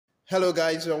Hello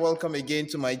guys, you're welcome again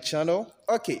to my channel.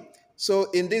 Okay, so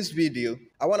in this video,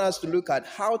 I want us to look at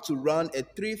how to run a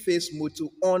three-phase motor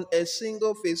on a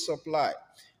single-phase supply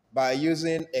by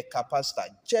using a capacitor,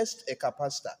 just a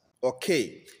capacitor.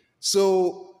 Okay,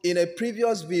 so in a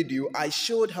previous video, I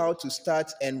showed how to start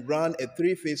and run a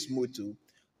three-phase motor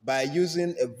by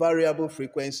using a variable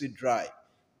frequency drive.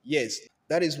 Yes,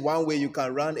 that is one way you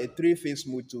can run a three-phase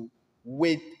motor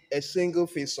with a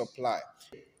single-phase supply.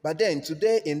 But then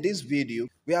today in this video,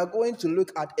 we are going to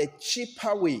look at a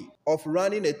cheaper way of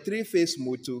running a three-phase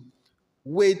motor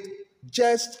with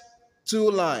just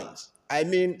two lines. I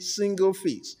mean single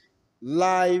phase,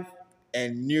 live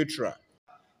and neutral.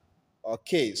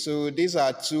 Okay, so these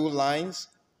are two lines,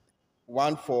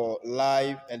 one for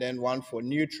live and then one for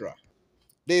neutral.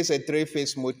 This is a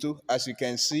three-phase motor, as you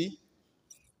can see.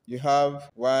 You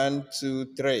have 1,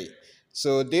 2, 3.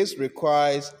 So this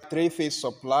requires three-phase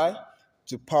supply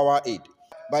to power it.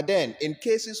 But then in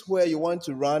cases where you want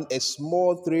to run a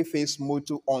small three-phase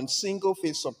motor on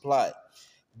single-phase supply,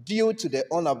 due to the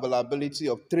unavailability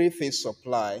of three-phase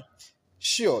supply,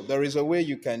 sure, there is a way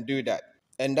you can do that.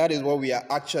 And that is what we are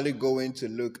actually going to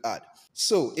look at.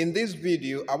 So in this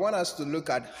video, I want us to look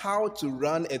at how to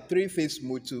run a three-phase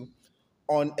motor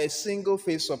on a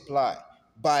single-phase supply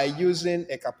by using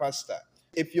a capacitor.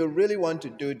 If you really want to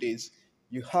do this,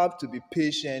 you have to be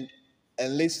patient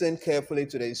and listen carefully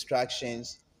to the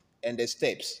instructions and the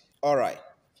steps. All right.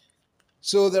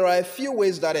 So there are a few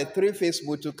ways that a three-phase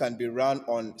motor can be run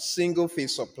on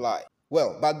single-phase supply.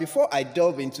 Well, but before I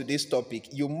delve into this topic,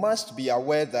 you must be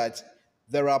aware that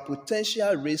there are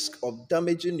potential risks of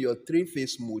damaging your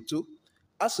three-phase motor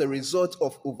as a result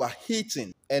of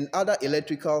overheating and other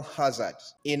electrical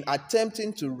hazards in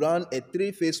attempting to run a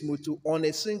three-phase motor on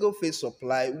a single-phase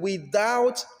supply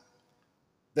without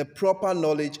the proper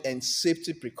knowledge and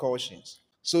safety precautions.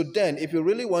 So then, if you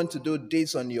really want to do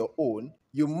this on your own,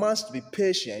 you must be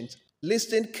patient,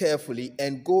 listen carefully,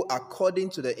 and go according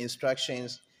to the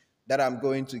instructions that I'm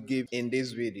going to give in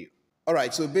this video. All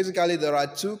right, so basically there are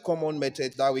two common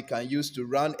methods that we can use to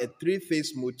run a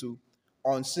three-phase motor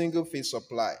on single-phase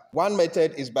supply. One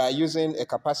method is by using a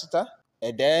capacitor,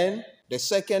 and then the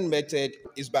second method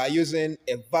is by using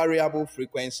a variable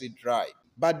frequency drive.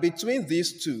 But between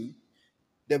these two,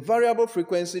 the variable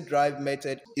frequency drive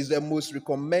method is the most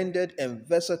recommended and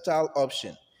versatile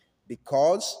option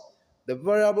because the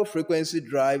variable frequency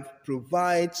drive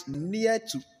provides near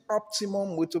to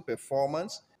optimum motor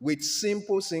performance with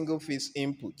simple single-phase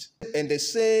input. And the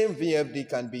same VFD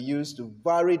can be used to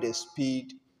vary the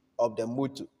speed of the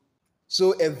motor.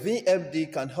 So a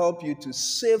VFD can help you to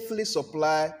safely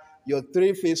supply your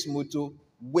three-phase motor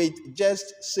with just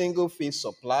single-phase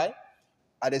supply.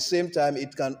 At the same time,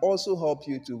 it can also help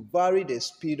you to vary the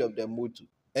speed of the motor.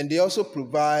 And they also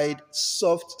provide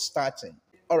soft starting.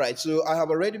 All right, so I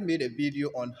have already made a video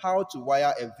on how to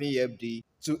wire a VFD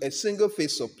to a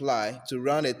single-phase supply to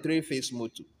run a three-phase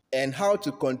motor and how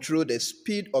to control the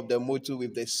speed of the motor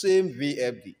with the same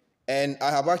VFD. And I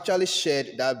have actually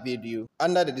shared that video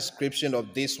under the description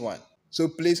of this one. So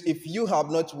please, if you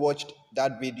have not watched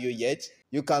that video yet,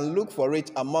 you can look for it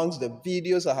amongst the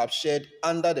videos I have shared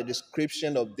under the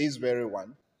description of this very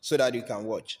one so that you can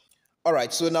watch. All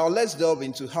right, so now let's delve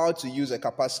into how to use a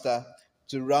capacitor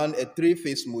to run a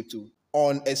three-phase motor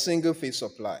on a single-phase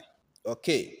supply.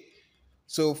 Okay,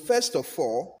 so first of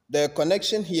all, the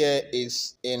connection here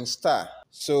is in star.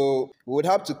 So we would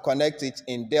have to connect it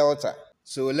in delta.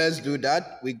 So let's do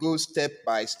that. We go step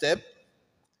by step.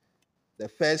 The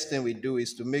first thing we do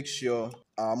is to make sure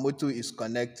our motor is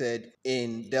connected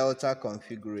in delta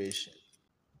configuration.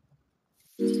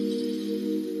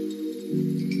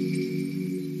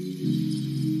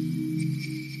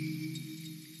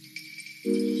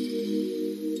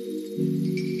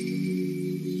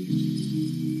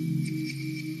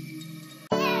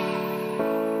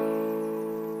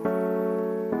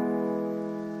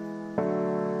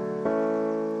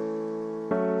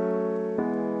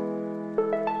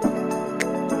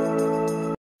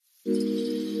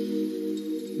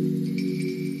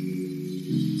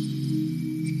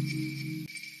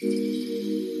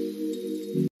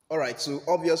 Alright, so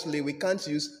obviously we can't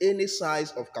use any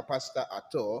size of capacitor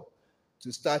at all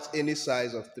to start any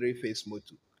size of three-phase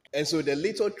motor. And so the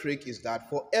little trick is that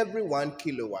for every 1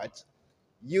 kilowatt,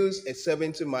 use a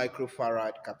 70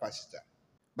 microfarad capacitor.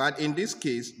 But in this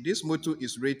case, this motor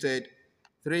is rated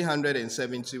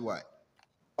 370 watt.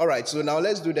 Alright, so now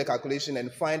let's do the calculation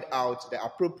and find out the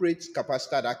appropriate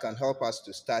capacitor that can help us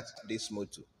to start this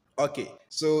motor. Okay,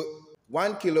 so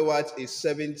 1 kilowatt is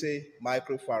 70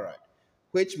 microfarad,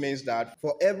 which means that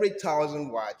for every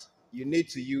 1,000 watts, you need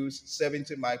to use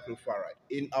 70 microfarad.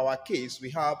 In our case, we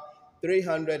have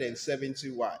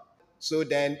 370 watt. So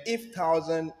then if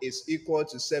 1000 is equal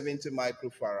to 70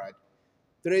 microfarad,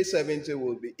 370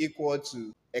 will be equal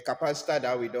to a capacitor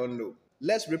that we don't know.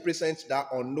 Let's represent that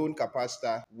unknown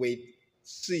capacitor with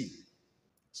C.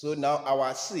 So now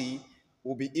our C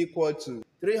will be equal to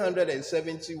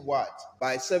 370 watts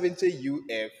by 70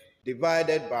 UF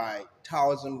divided by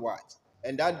 1000 watts.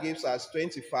 And that gives us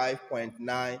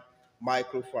 25.9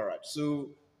 microfarad. So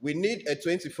we need a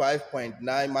 25.9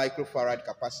 microfarad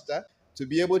capacitor to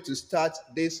be able to start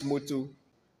this motor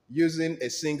using a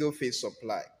single phase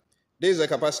supply. This is a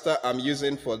capacitor I'm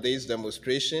using for this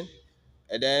demonstration.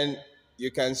 And then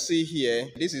you can see here,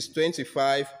 this is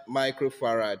 25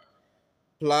 microfarad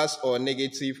plus or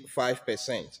negative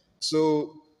 5%.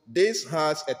 So this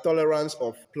has a tolerance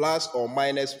of plus or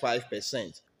minus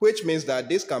 5%, which means that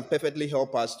this can perfectly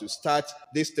help us to start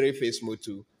this three-phase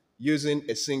motor using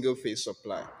a single phase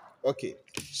supply. Okay,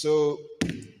 so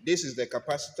this is the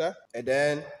capacitor, and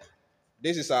then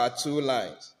this is our two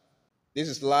lines. This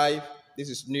is live, this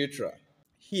is neutral.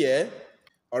 Here,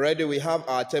 already we have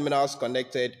our terminals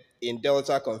connected in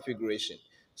delta configuration.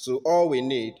 So all we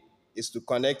need is to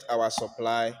connect our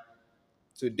supply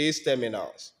to these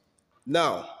terminals.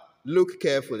 Now, look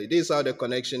carefully. This is how the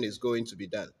connection is going to be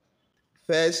done.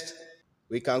 First,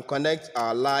 we can connect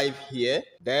our live here.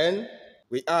 Then,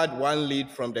 we add one lead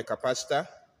from the capacitor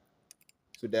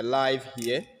to the live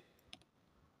here.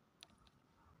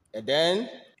 And then,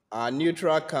 our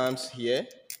neutral comes here.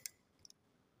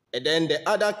 And then the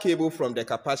other cable from the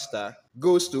capacitor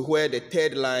goes to where the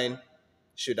third line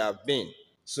should have been.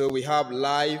 So we have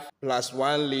live plus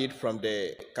one lead from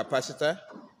the capacitor.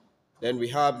 Then we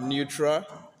have neutral.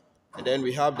 And then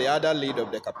we have the other lead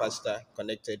of the capacitor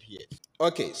connected here.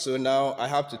 Okay, so now I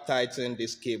have to tighten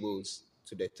these cables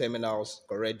to the terminals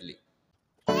correctly.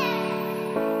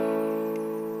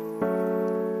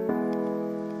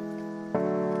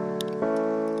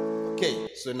 Okay,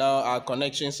 so now our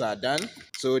connections are done.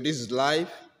 So this is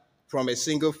live from a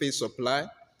single phase supply.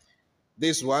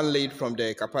 This one lead from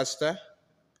the capacitor.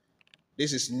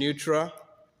 This is neutral.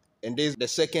 And this is the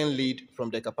second lead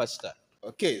from the capacitor.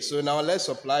 Okay, so now let's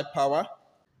supply power.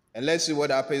 And let's see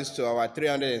what happens to our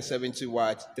 370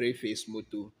 watt three-phase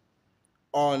motor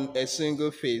on a single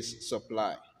phase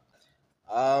supply.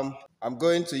 I'm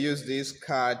going to use this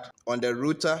card on the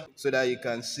router so that you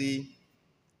can see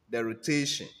the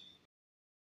rotation.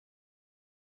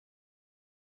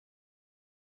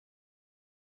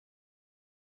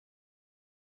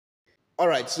 All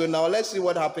right, so now let's see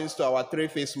what happens to our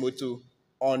three-phase motor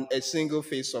on a single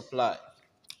phase supply.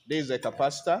 This is the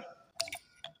capacitor.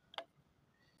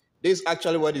 This is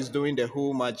actually what is doing the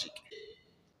whole magic.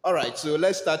 All right, so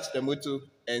let's start the motor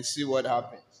and see what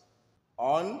happens.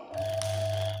 On.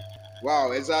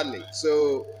 Wow, exactly.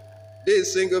 So this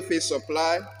is single phase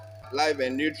supply, live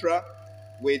and neutral,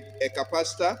 with a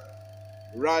capacitor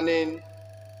running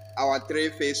our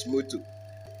three-phase motor.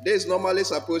 This is normally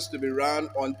supposed to be run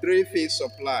on three-phase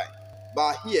supply,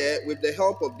 but here, with the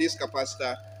help of this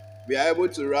capacitor, we are able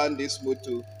to run this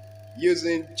motor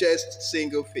using just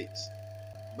single phase.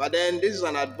 But then this is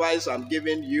an advice I'm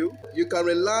giving you. You can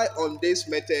rely on this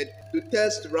method to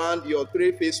test run your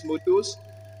three-phase motors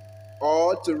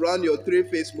or to run your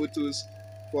three-phase motors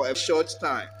for a short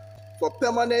time. For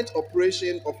permanent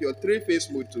operation of your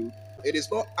three-phase motor, it is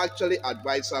not actually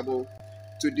advisable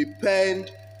to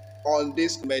depend on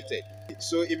this method.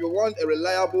 So if you want a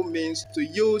reliable means to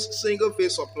use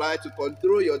single-phase supply to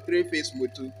control your three-phase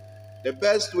motor, the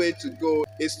best way to go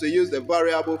is to use the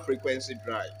variable frequency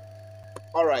drive.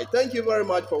 Alright, thank you very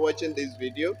much for watching this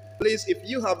video. Please, if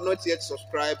you have not yet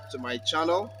subscribed to my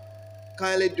channel,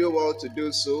 kindly do well to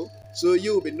do so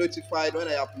you will be notified when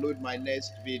I upload my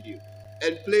next video.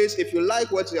 And please, if you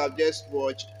like what you have just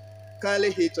watched,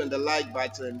 kindly hit on the like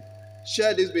button,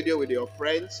 share this video with your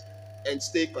friends, and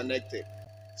stay connected.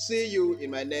 See you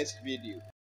in my next video.